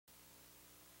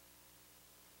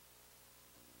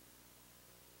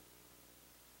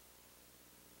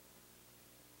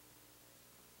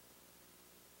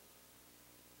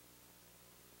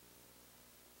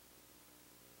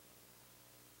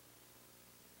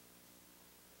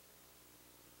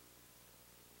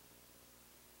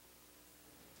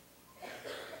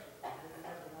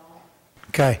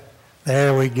Okay,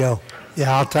 there we go.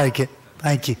 Yeah, I'll take it.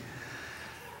 Thank you.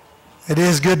 It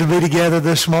is good to be together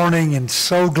this morning, and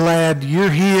so glad you're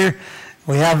here.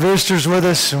 We have visitors with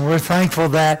us, and we're thankful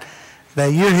that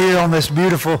you're here on this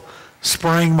beautiful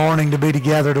spring morning to be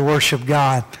together to worship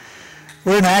God.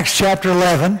 We're in Acts chapter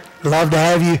 11. Love to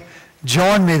have you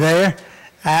join me there.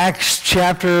 Acts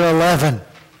chapter 11.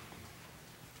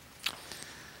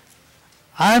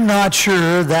 I'm not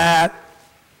sure that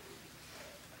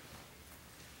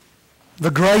the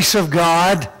grace of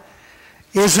God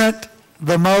isn't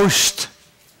the most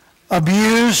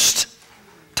abused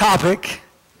topic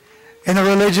in the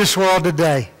religious world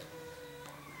today.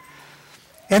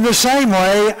 In the same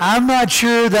way, I'm not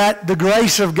sure that the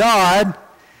grace of God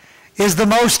is the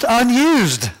most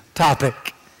unused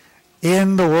topic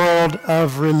in the world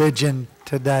of religion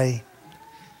today.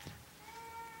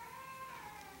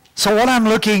 So what I'm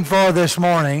looking for this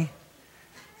morning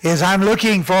is I'm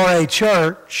looking for a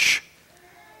church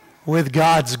with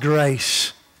God's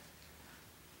grace.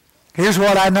 Here's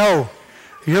what I know.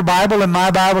 Your Bible and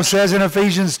my Bible says in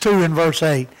Ephesians 2 and verse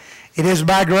 8, it is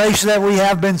by grace that we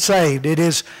have been saved. It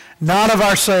is not of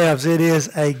ourselves. It is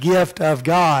a gift of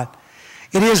God.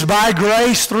 It is by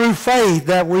grace through faith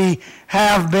that we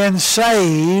have been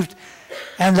saved,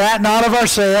 and that not of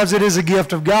ourselves. It is a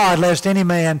gift of God, lest any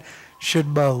man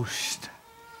should boast.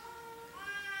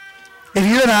 If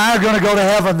you and I are going to go to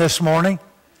heaven this morning,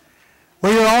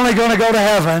 we are only going to go to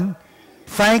heaven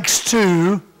thanks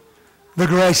to the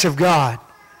grace of God.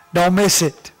 Don't miss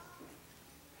it.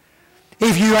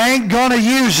 If you ain't going to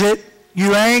use it,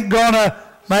 you ain't going to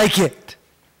make it.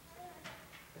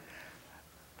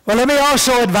 Well, let me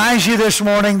also advise you this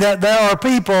morning that there are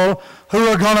people who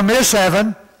are going to miss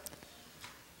heaven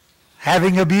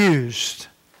having abused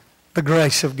the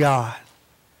grace of God.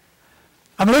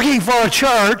 I'm looking for a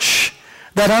church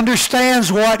that understands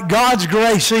what God's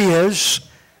grace is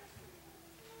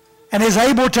and is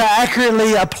able to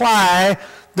accurately apply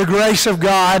the grace of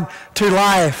God to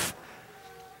life.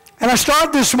 And I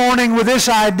start this morning with this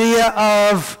idea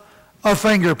of a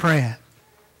fingerprint.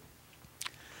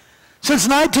 Since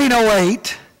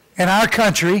 1908 in our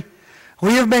country,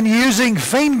 we have been using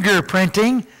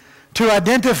fingerprinting to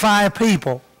identify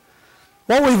people.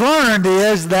 What we've learned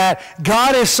is that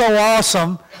God is so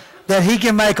awesome that He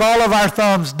can make all of our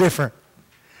thumbs different.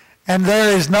 And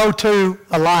there is no two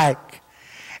alike.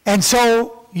 And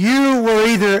so you were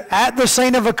either at the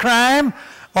scene of a crime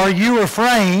or you were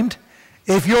framed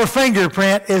if your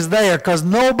fingerprint is there, because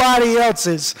nobody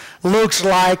else's looks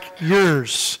like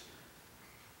yours.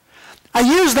 I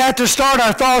use that to start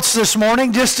our thoughts this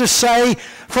morning, just to say,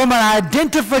 from an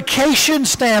identification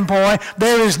standpoint,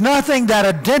 there is nothing that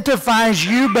identifies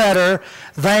you better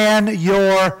than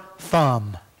your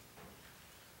thumb,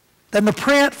 than the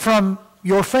print from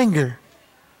your finger.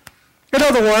 In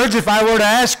other words, if I were to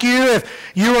ask you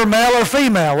if you were male or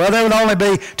female, well, there would only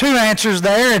be two answers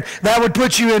there, and that would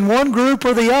put you in one group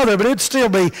or the other, but it'd still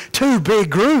be two big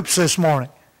groups this morning.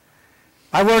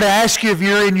 I were to ask you if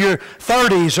you're in your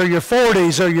 30s or your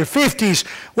 40s or your 50s,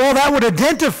 well, that would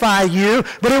identify you,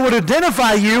 but it would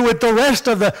identify you with the rest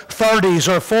of the 30s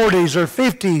or 40s or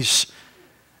 50s.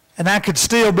 And that could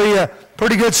still be a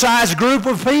pretty good sized group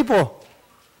of people.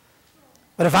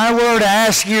 But if I were to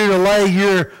ask you to lay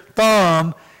your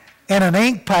thumb in an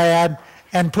ink pad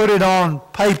and put it on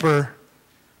paper,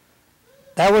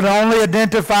 that would only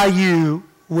identify you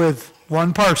with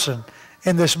one person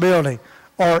in this building,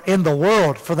 or in the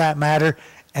world for that matter,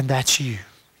 and that's you.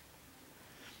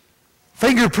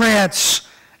 Fingerprints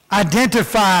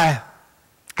identify.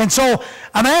 And so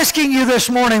I'm asking you this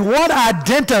morning, what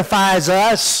identifies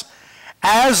us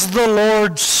as the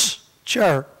Lord's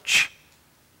church?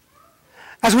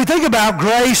 As we think about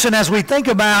grace and as we think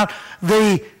about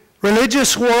the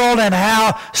religious world and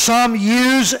how some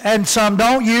use and some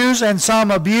don't use and some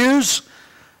abuse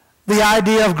the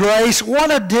idea of grace,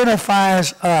 what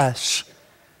identifies us?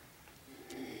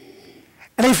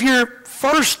 And if your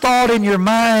first thought in your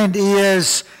mind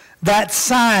is that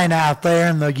sign out there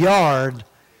in the yard,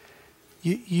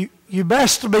 you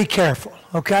best to be careful,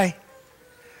 okay?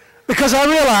 Because I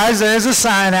realize there's a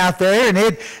sign out there, and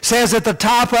it says at the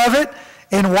top of it,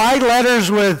 in white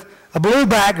letters with a blue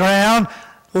background,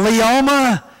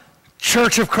 Leoma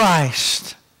Church of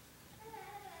Christ.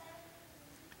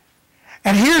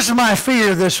 And here's my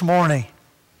fear this morning,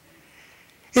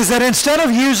 is that instead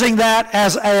of using that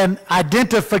as an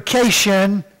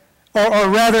identification, or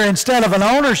rather instead of an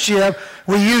ownership,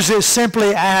 we use it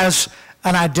simply as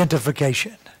an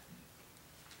identification.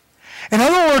 In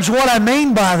other words, what I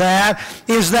mean by that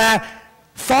is that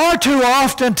far too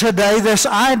often today, this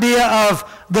idea of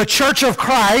the Church of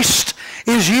Christ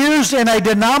is used in a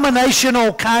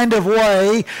denominational kind of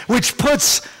way, which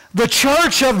puts the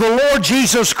church of the Lord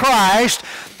Jesus Christ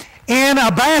in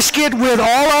a basket with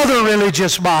all other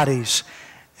religious bodies.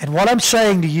 And what I'm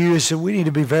saying to you is that we need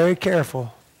to be very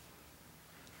careful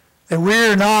that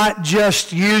we're not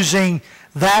just using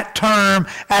that term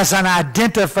as an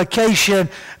identification,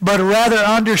 but rather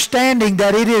understanding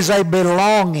that it is a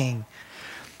belonging.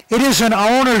 It is an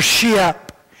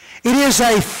ownership. It is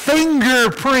a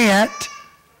fingerprint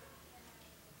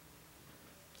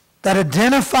that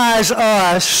identifies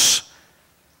us,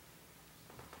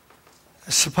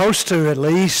 supposed to at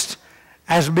least,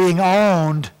 as being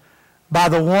owned by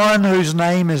the one whose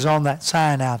name is on that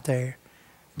sign out there,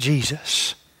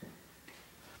 Jesus.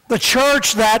 The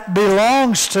church that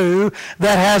belongs to,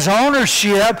 that has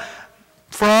ownership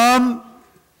from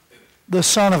the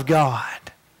Son of God.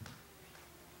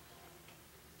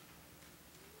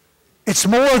 It's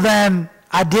more than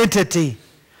identity.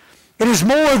 It is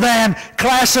more than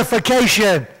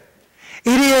classification.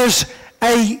 It is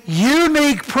a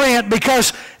unique print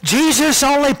because Jesus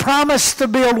only promised to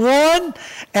build one,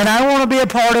 and I want to be a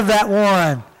part of that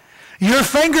one. Your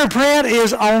fingerprint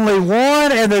is only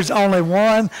one, and there's only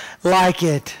one like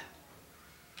it.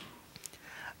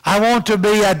 I want to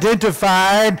be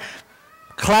identified,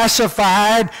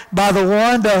 classified by the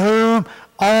one to whom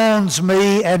owns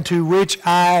me and to which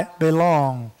I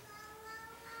belong.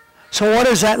 So what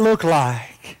does that look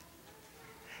like?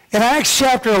 In Acts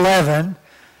chapter 11,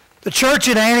 the church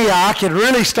in Antioch had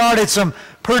really started some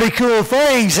pretty cool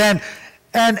things, and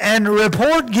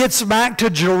report gets back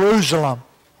to Jerusalem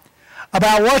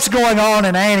about what's going on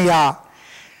in Antioch.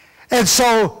 And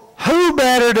so who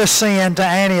better to send to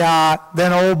Antioch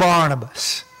than old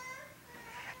Barnabas?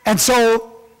 And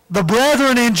so the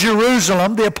brethren in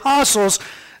Jerusalem, the apostles,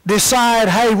 decide,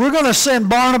 hey, we're going to send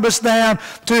Barnabas down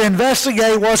to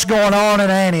investigate what's going on in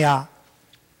Antioch.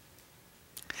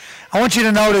 I want you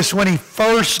to notice when he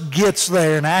first gets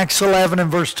there in Acts 11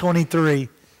 and verse 23,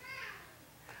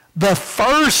 the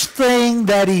first thing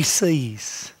that he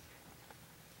sees,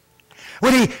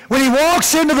 when he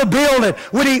walks into the building,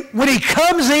 when he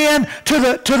comes in to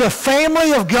the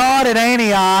family of God at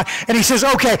Antioch, and he says,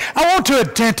 okay, I want to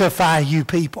identify you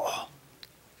people.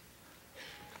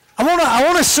 I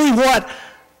want to see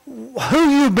who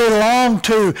you belong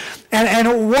to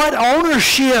and what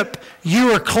ownership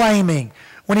you are claiming.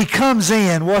 When he comes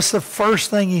in, what's the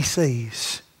first thing he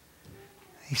sees?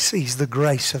 He sees the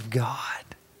grace of God.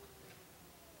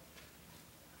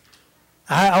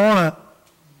 I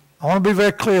want to be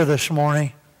very clear this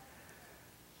morning.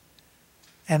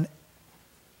 And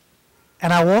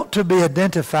I want to be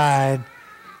identified.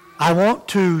 I want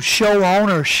to show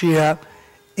ownership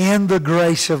in the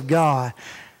grace of God.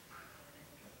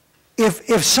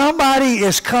 If somebody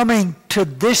is coming to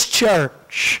this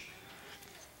church,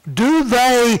 do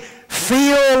they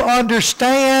feel,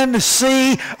 understand,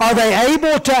 see, are they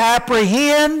able to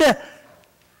apprehend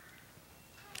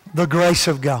the grace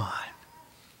of God?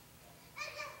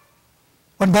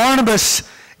 When Barnabas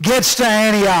gets to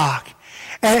Antioch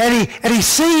and he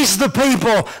sees the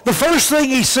people, the first thing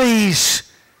he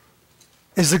sees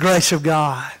is the grace of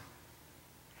God.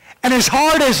 And his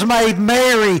heart is made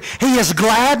merry. He is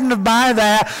gladdened by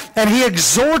that, and he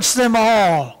exhorts them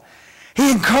all. He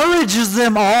encourages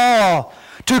them all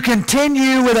to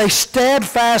continue with a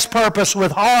steadfast purpose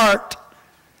with heart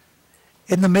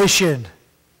in the mission.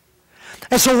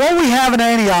 And so what we have in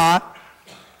Antioch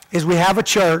is we have a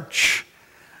church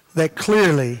that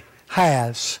clearly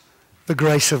has the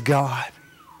grace of God.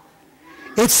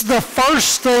 It's the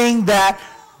first thing that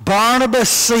Barnabas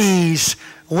sees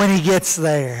when he gets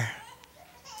there.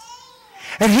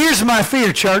 And here's my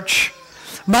fear, church.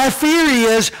 My fear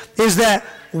is that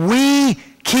we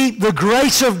keep the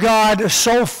grace of God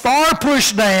so far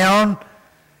pushed down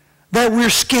that we're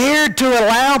scared to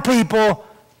allow people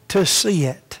to see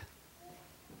it.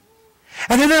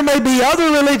 And then there may be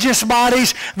other religious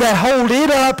bodies that hold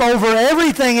it up over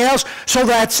everything else, so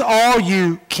that's all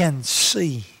you can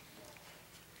see.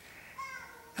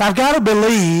 And I've got to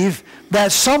believe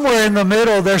that somewhere in the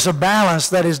middle there's a balance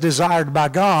that is desired by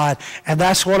God, and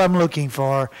that's what I'm looking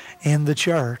for in the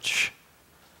church.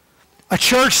 A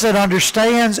church that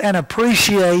understands and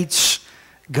appreciates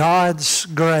God's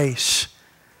grace.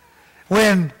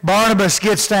 When Barnabas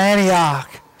gets to Antioch,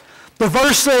 the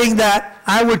first thing that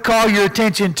I would call your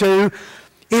attention to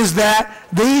is that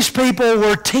these people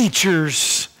were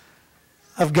teachers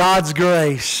of God's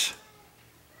grace.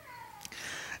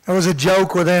 There was a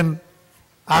joke within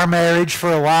our marriage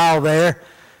for a while there.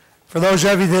 For those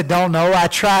of you that don't know, I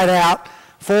tried out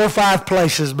 4 or 5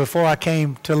 places before I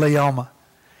came to Leoma.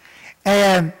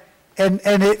 And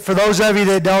for those of you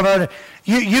that don't know,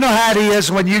 you know how it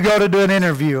is when you go to do an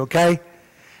interview, okay?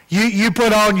 You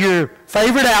put on your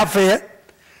favorite outfit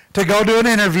to go do an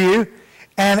interview,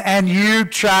 and you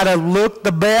try to look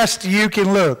the best you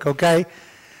can look, okay?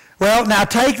 Well, now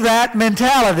take that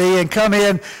mentality and come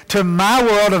in to my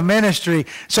world of ministry.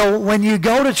 So when you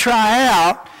go to try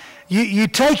out, you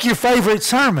take your favorite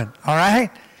sermon, all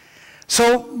right?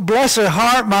 So bless her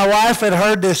heart, my wife had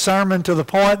heard this sermon to the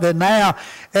point that now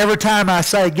every time I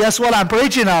say, guess what I'm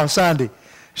preaching on Sunday?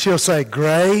 She'll say,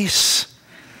 grace.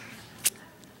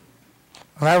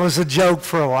 Well, that was a joke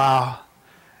for a while.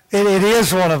 It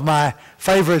is one of my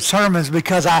favorite sermons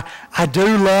because I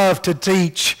do love to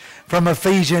teach from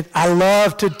Ephesians. I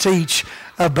love to teach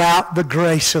about the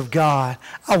grace of God.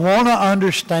 I want to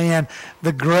understand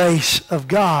the grace of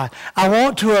God. I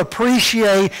want to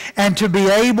appreciate and to be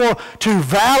able to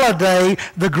validate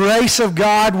the grace of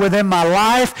God within my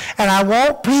life, and I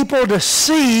want people to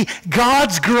see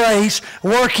God's grace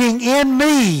working in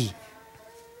me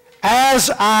as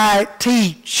I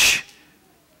teach.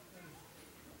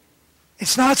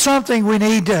 It's not something we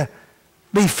need to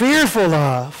be fearful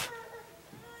of.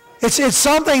 It's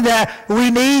something that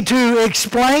we need to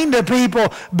explain to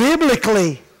people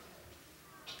biblically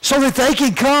so that they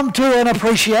can come to an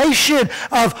appreciation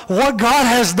of what God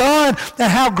has done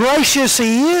and how gracious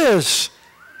He is.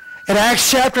 In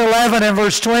Acts chapter 11 and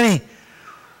verse 20,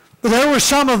 there were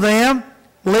some of them,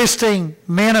 listing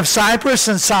men of Cyprus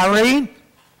and Cyrene,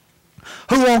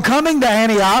 who on coming to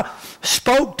Antioch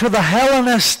spoke to the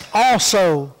Hellenists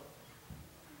also.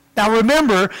 Now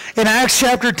remember, in Acts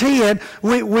chapter 10,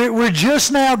 we're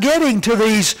just now getting to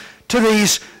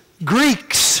these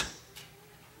Greeks.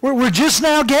 We're just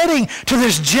now getting to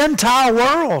this Gentile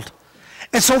world.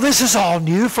 And so this is all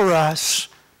new for us.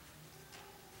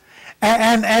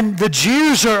 And the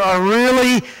Jews are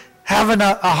really having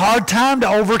a hard time to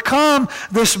overcome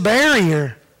this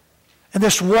barrier and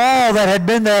this wall that had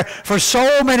been there for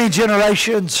so many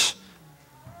generations.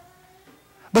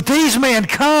 But these men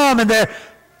come and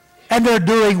they're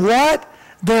doing what?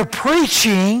 They're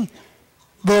preaching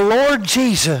the Lord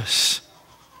Jesus.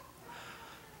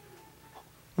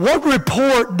 What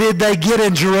report did they get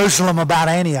in Jerusalem about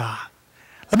Antioch?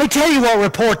 Let me tell you what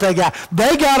report they got.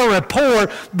 They got a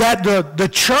report that the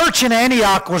church in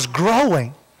Antioch was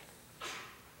growing.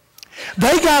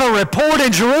 They got a report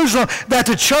in Jerusalem that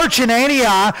the church in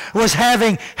Antioch was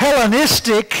having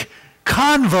Hellenistic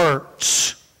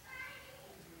converts.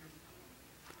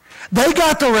 They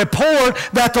got the report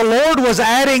that the Lord was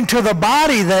adding to the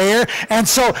body there, and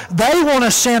so they want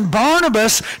to send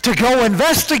Barnabas to go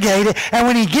investigate it. And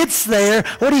when he gets there,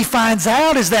 what he finds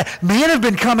out is that men have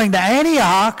been coming to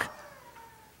Antioch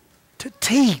to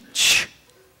teach.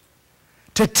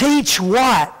 To teach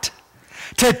what?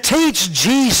 To teach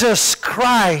Jesus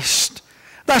Christ.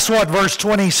 That's what verse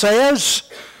 20 says.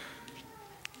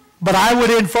 But I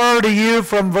would infer to you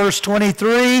from verse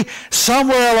 23,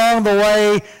 somewhere along the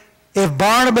way, if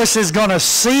Barnabas is going to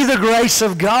see the grace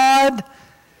of God,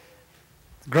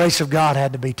 the grace of God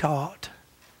had to be taught.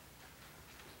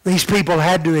 These people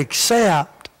had to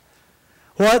accept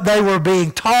what they were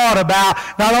being taught about,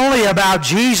 not only about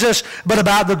Jesus, but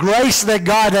about the grace that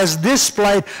God has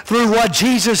displayed through what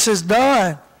Jesus has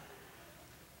done.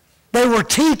 They were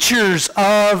teachers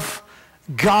of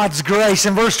God's grace.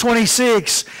 In verse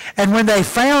 26, and when they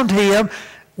found him,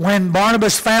 when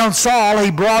Barnabas found Saul,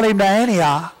 he brought him to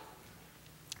Antioch.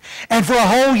 And for a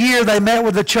whole year they met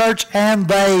with the church and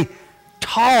they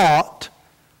taught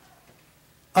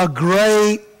a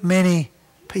great many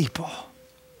people.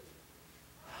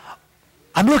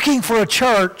 I'm looking for a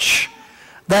church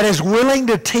that is willing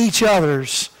to teach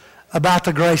others about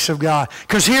the grace of God.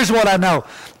 Because here's what I know.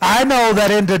 I know that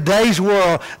in today's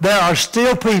world there are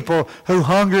still people who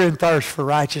hunger and thirst for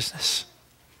righteousness.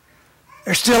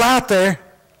 They're still out there.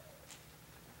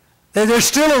 They're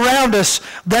still around us.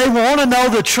 They want to know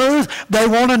the truth. They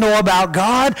want to know about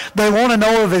God. They want to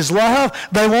know of His love.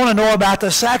 They want to know about the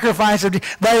sacrifice of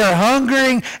Jesus. They are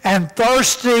hungering and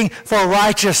thirsting for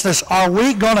righteousness. Are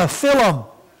we going to fill them?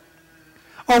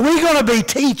 Are we going to be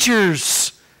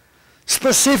teachers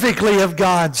specifically of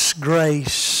God's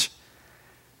grace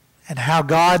and how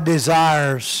God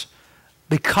desires,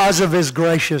 because of His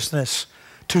graciousness,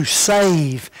 to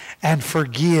save and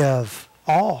forgive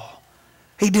all?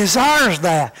 He desires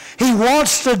that. He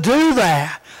wants to do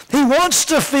that. He wants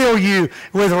to fill you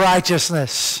with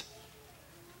righteousness.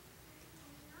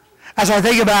 As I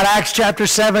think about Acts chapter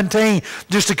 17,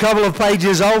 just a couple of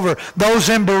pages over, those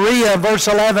in Berea, verse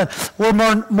 11, were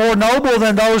more noble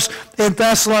than those in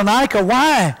Thessalonica.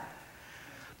 Why?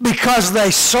 Because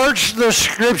they searched the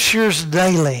Scriptures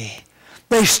daily,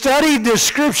 They studied the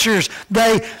Scriptures.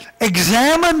 They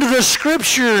examined the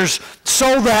Scriptures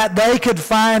so that they could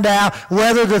find out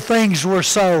whether the things were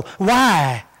so.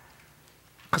 Why?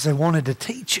 Because they wanted to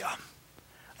teach them.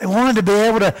 They wanted to be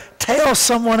able to tell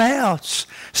someone else.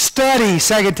 Study,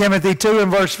 2 Timothy 2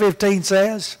 and verse 15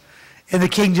 says, in the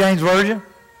King James Version,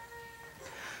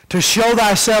 to show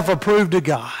thyself approved to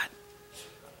God,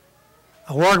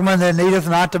 a workman that needeth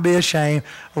not to be ashamed,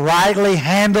 rightly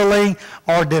handling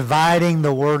or dividing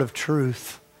the word of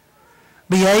truth.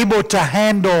 Be able to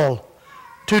handle,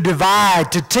 to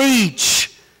divide, to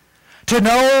teach, to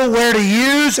know where to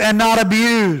use and not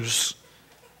abuse.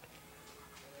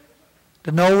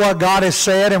 To know what God has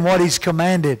said and what He's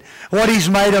commanded, what He's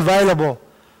made available.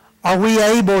 Are we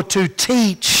able to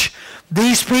teach?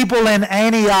 These people in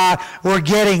Antioch were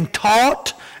getting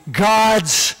taught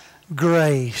God's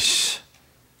grace.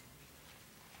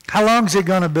 How long is it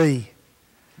going to be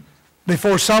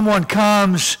before someone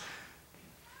comes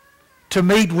to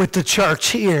meet with the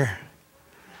church here?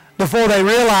 Before they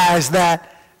realize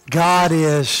that God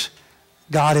is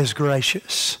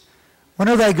gracious? When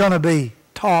are they going to be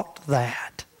taught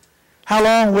that? How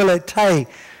long will it take?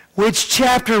 Which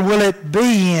chapter will it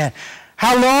be in?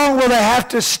 How long will they have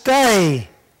to stay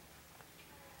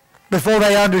before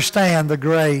they understand the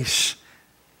grace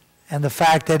and the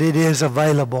fact that it is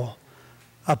available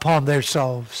upon their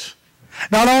souls?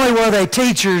 Not only were they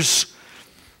teachers,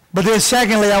 but then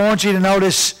secondly, I want you to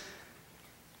notice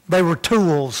they were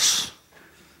tools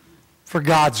for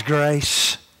God's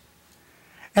grace.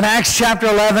 In Acts chapter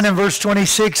 11 and verse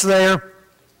 26 there,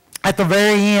 at the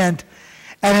very end,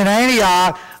 and in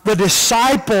Antioch, the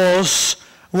disciples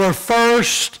were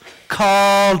first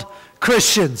called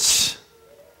Christians.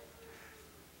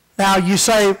 Now you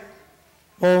say,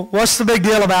 well, what's the big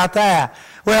deal about that?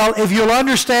 Well, if you'll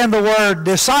understand the word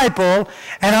disciple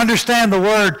and understand the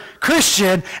word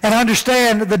Christian and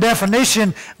understand the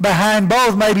definition behind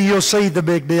both, maybe you'll see the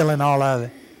big deal in all of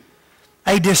it.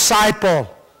 A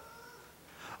disciple.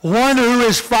 One who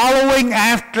is following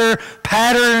after,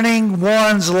 patterning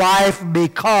one's life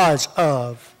because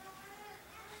of.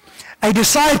 A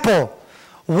disciple.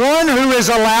 One who is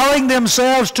allowing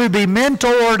themselves to be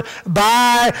mentored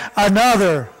by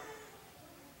another.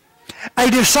 A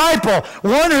disciple.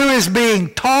 One who is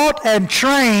being taught and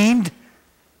trained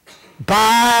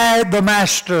by the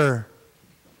master.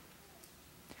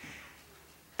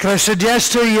 Can I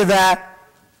suggest to you that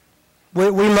we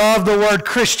love the word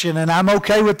Christian, and I'm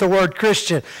okay with the word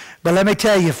Christian. But let me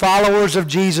tell you, followers of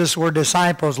Jesus were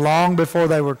disciples long before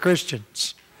they were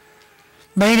Christians.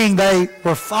 Meaning they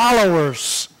were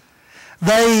followers.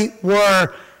 They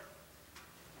were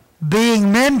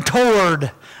being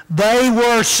mentored. They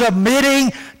were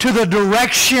submitting to the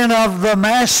direction of the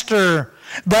master.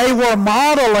 They were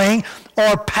modeling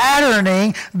or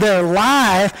patterning their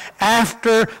life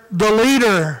after the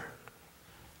leader.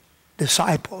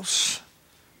 Disciples.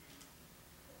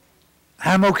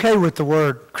 I'm okay with the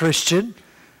word Christian.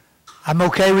 I'm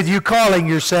okay with you calling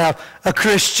yourself a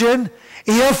Christian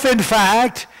if, in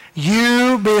fact,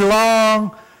 you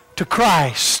belong to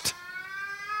Christ.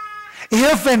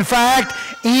 If, in fact,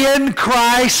 in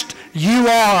Christ you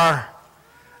are,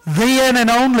 then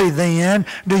and only then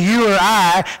do you or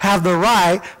I have the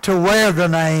right to wear the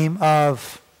name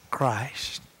of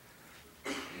Christ.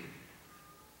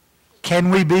 Can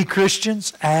we be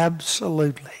Christians?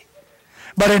 Absolutely.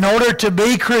 But in order to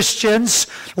be Christians,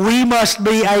 we must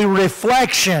be a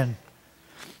reflection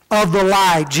of the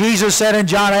light. Jesus said in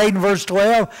John 8 and verse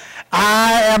 12,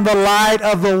 I am the light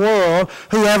of the world.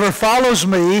 Whoever follows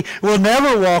me will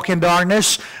never walk in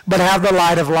darkness, but have the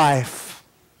light of life.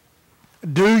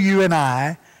 Do you and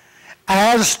I,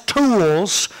 as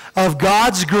tools of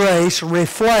God's grace,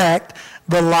 reflect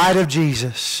the light of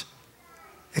Jesus?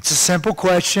 It's a simple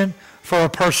question for a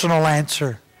personal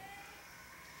answer.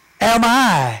 Am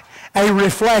I a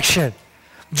reflection?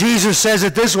 Jesus says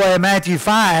it this way in Matthew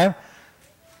 5,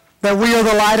 that we are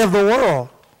the light of the world.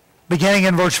 Beginning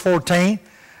in verse 14,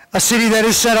 a city that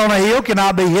is set on a hill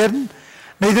cannot be hidden.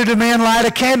 Neither do men light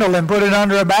a candle and put it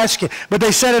under a basket, but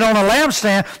they set it on a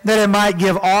lampstand that it might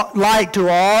give light to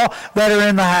all that are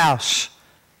in the house.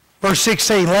 Verse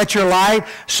 16, let your light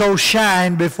so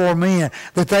shine before men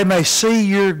that they may see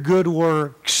your good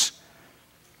works.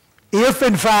 If,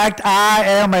 in fact, I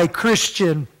am a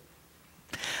Christian,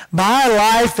 my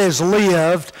life is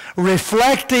lived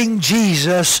reflecting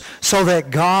Jesus so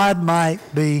that God might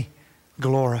be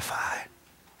glorified.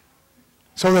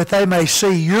 So that they may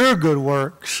see your good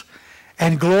works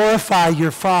and glorify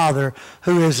your Father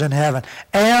who is in heaven.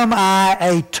 Am I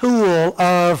a tool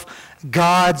of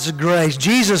God's grace.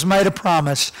 Jesus made a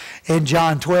promise in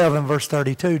John 12 and verse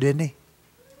 32, didn't he?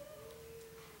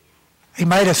 He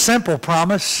made a simple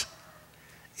promise.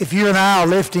 If you and I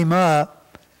will lift him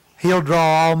up, he'll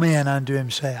draw all men unto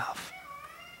himself.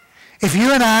 If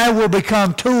you and I will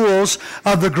become tools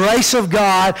of the grace of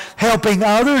God, helping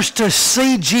others to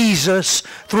see Jesus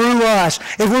through us,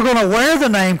 if we're going to wear the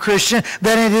name Christian,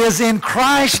 then it is in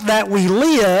Christ that we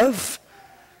live,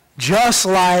 just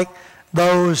like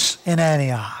those in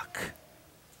Antioch.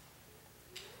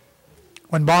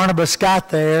 When Barnabas got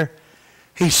there,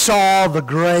 he saw the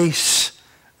grace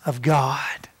of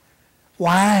God.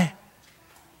 Why?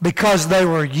 Because they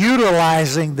were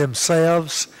utilizing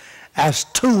themselves as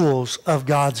tools of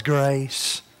God's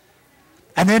grace.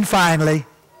 And then finally,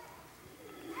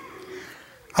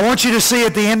 I want you to see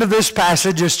at the end of this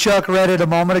passage, as Chuck read it a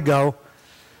moment ago,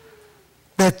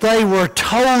 that they were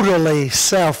totally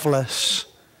selfless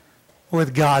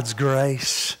with God's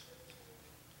grace.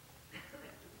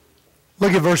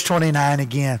 Look at verse 29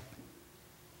 again.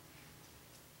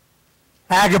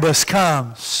 Agabus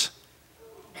comes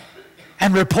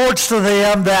and reports to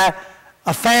them that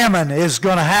a famine is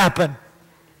going to happen.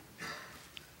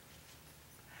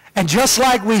 And just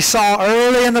like we saw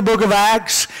early in the book of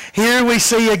Acts, here we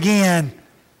see again,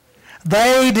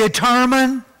 they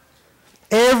determine,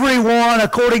 everyone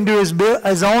according to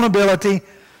his own ability,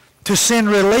 to send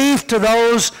relief to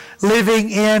those living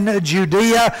in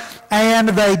Judea. And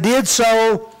they did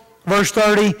so, verse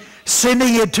 30,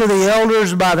 sending it to the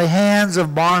elders by the hands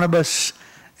of Barnabas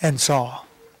and Saul.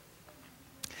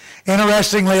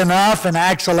 Interestingly enough, in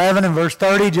Acts 11 and verse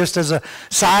 30, just as a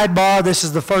sidebar, this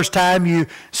is the first time you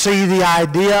see the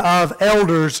idea of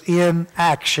elders in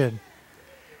action.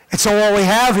 And so what we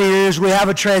have here is we have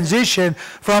a transition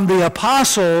from the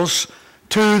apostles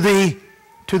to the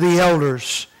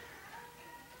elders.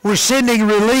 We're sending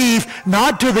relief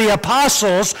not to the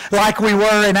apostles like we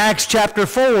were in Acts chapter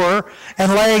 4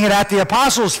 and laying it at the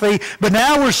apostles' feet, but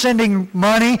now we're sending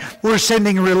money, we're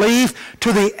sending relief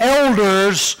to the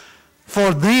elders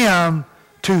for them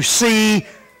to see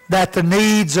that the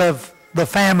needs of the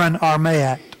famine are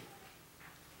met.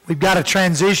 We've got a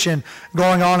transition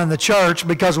going on in the church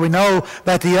because we know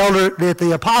that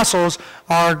the apostles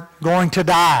are going to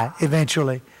die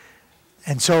eventually.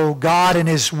 And so God in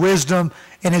his wisdom,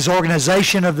 in his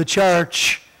organization of the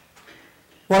church,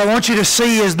 what I want you to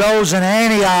see is those in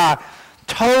Antioch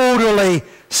totally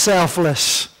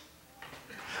selfless.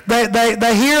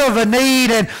 They hear of a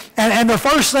need, and the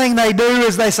first thing they do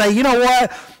is they say, you know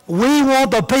what? We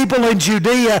want the people in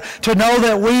Judea to know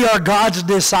that we are God's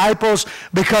disciples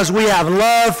because we have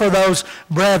love for those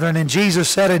brethren. And Jesus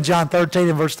said in John 13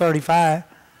 and verse 35,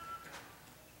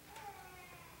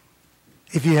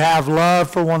 if you have love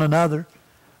for one another,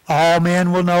 all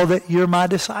men will know that you're my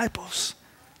disciples.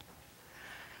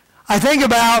 I think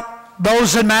about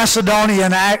those in Macedonia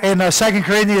in 2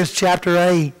 Corinthians chapter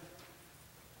 8.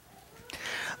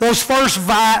 Those first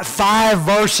five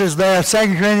verses there, 2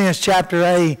 Corinthians chapter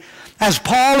 8, as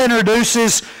Paul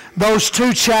introduces those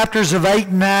two chapters of 8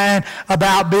 and 9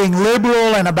 about being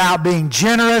liberal and about being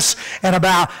generous and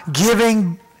about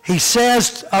giving, he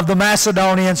says of the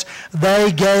Macedonians,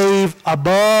 they gave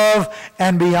above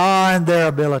and beyond their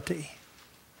ability.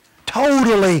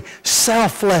 Totally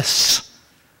selfless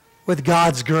with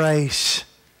God's grace.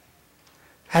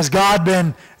 Has God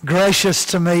been gracious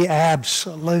to me?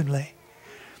 Absolutely.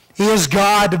 Is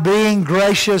God being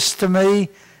gracious to me?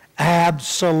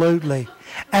 Absolutely.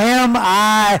 Am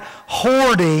I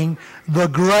hoarding the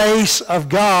grace of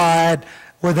God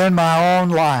within my own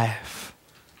life?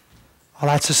 Well,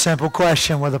 that's a simple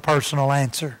question with a personal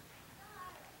answer.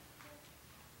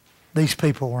 These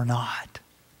people were not.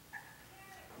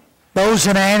 Those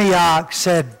in Antioch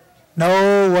said,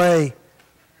 no way.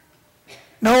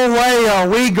 No way are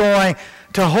we going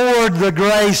to hoard the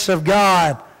grace of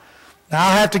God. Now,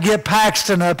 I'll have to get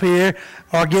Paxton up here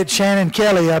or get Shannon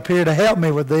Kelly up here to help me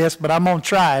with this, but I'm going to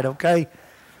try it, okay?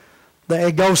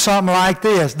 It goes something like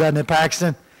this, doesn't it,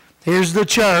 Paxton? Here's the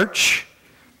church,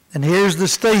 and here's the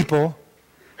steeple,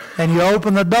 and you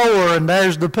open the door, and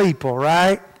there's the people,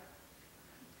 right?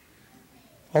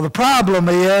 Well, the problem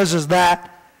is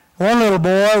that one little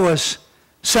boy was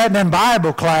sitting in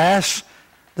Bible class,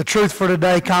 the Truth for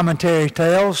Today commentary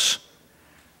tells,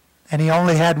 and he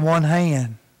only had one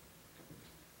hand.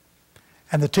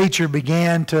 And the teacher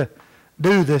began to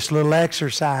do this little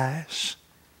exercise.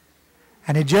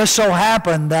 And it just so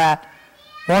happened that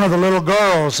one of the little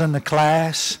girls in the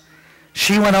class,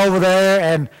 she went over there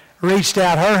and reached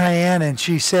out her hand and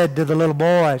she said to the little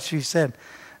boy, she said,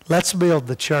 let's build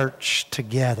the church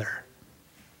together.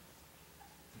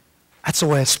 That's the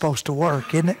way it's supposed to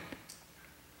work, isn't it?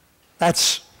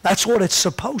 That's what it's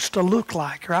supposed to look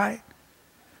like, right?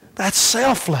 That's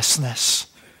selflessness.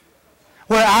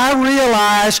 Where I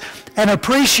realize and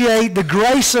appreciate the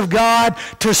grace of God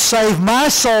to save my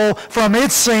soul from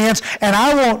its sins, and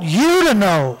I want you to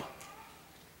know.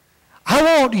 I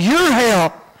want your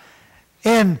help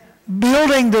in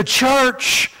building the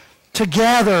church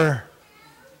together.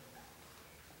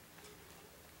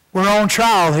 We're on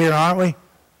trial here, aren't we?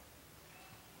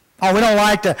 Oh, we don't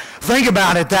like to think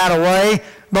about it that way,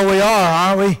 but we are,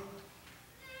 aren't we?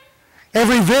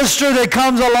 Every visitor that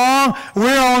comes along,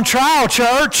 we're on trial,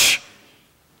 church.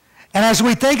 And as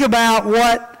we think about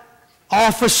what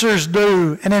officers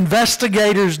do and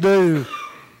investigators do,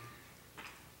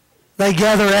 they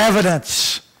gather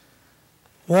evidence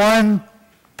one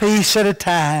piece at a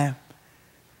time.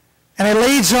 And it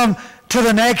leads them to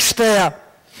the next step.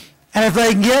 And if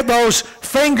they can get those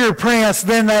fingerprints,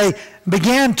 then they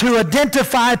begin to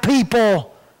identify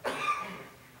people.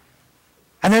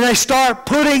 And then they start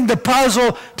putting the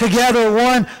puzzle together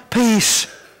one piece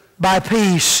by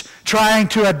piece, trying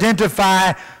to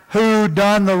identify who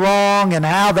done the wrong and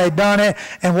how they done it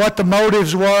and what the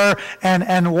motives were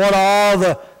and what all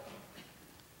the...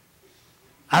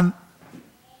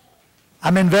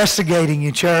 I'm investigating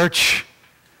you, church.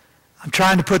 I'm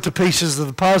trying to put the pieces of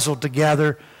the puzzle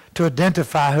together to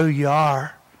identify who you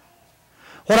are.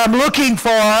 What I'm looking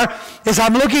for is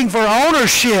I'm looking for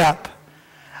ownership.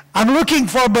 I'm looking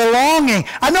for belonging.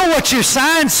 I know what your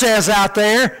sign says out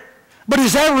there, but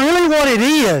is that really what it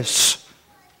is?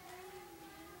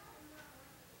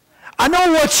 I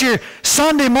know what your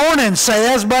Sunday morning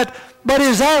says, but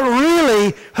is that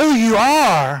really who you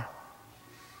are?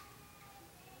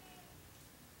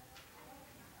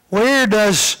 Where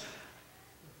does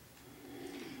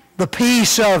the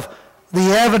piece of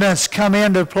the evidence come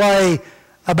into play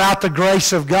about the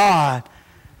grace of God?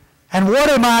 And what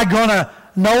am I going to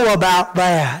know about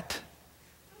that?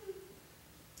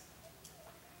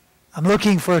 I'm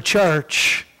looking for a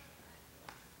church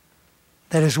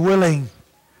that is willing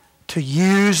to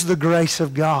use the grace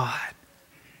of God,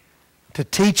 to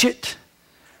teach it,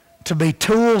 to be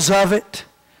tools of it,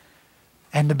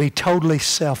 and to be totally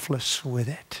selfless with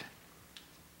it.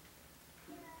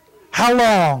 How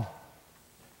long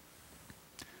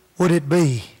would it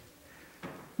be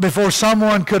before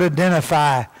someone could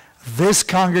identify this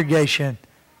congregation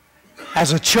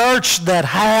as a church that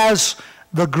has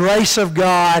the grace of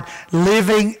God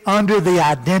living under the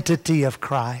identity of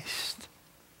Christ?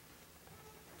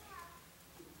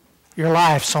 Your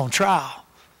life's on trial.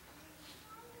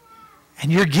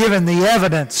 And you're given the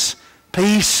evidence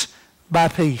piece by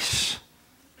piece.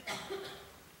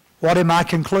 What am I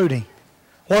concluding?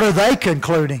 What are they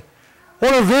concluding?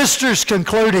 What are visitors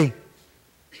concluding?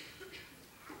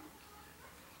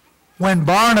 When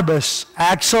Barnabas,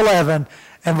 Acts 11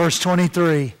 and verse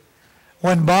 23,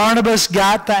 when Barnabas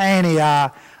got to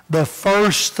Antioch, the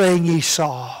first thing he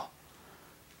saw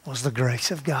was the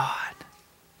grace of God.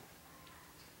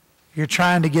 You're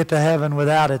trying to get to heaven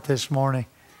without it this morning.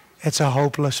 It's a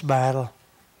hopeless battle.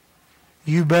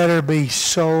 You better be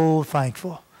so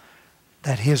thankful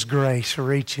that His grace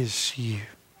reaches you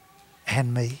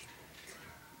and me.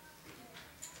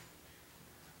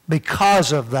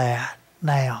 Because of that,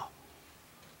 now,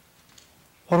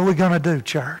 what are we going to do,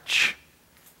 church?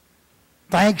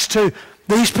 Thanks to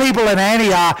these people in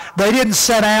Antioch, they didn't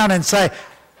sit down and say,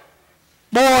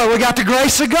 boy, we got the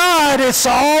grace of God. It's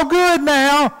all good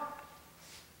now.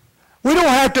 We don't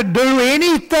have to do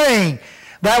anything.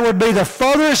 That would be the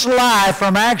furthest lie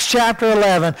from Acts chapter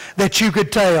 11 that you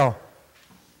could tell.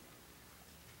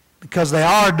 Because they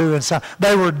are doing something.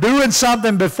 They were doing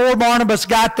something before Barnabas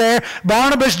got there.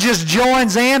 Barnabas just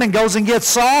joins in and goes and gets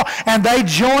Saul, and they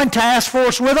join task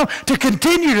force with them to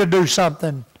continue to do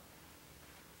something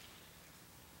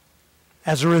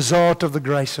as a result of the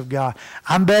grace of God.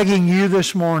 I'm begging you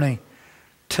this morning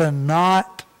to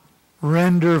not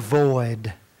render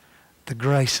void the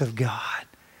grace of God.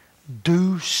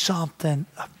 Do something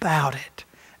about it.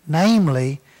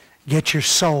 Namely, get your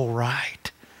soul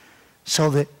right so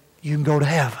that you can go to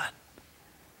heaven.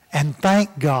 And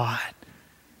thank God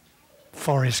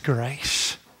for His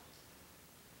grace.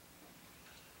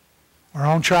 We're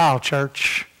on trial,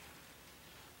 church.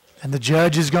 And the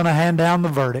judge is going to hand down the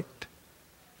verdict.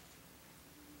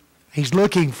 He's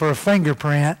looking for a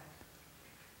fingerprint.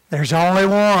 There's only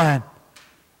one.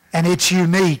 And it's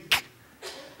unique.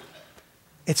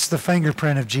 It's the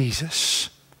fingerprint of Jesus.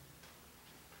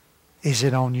 Is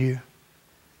it on you?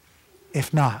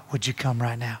 If not, would you come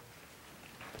right now?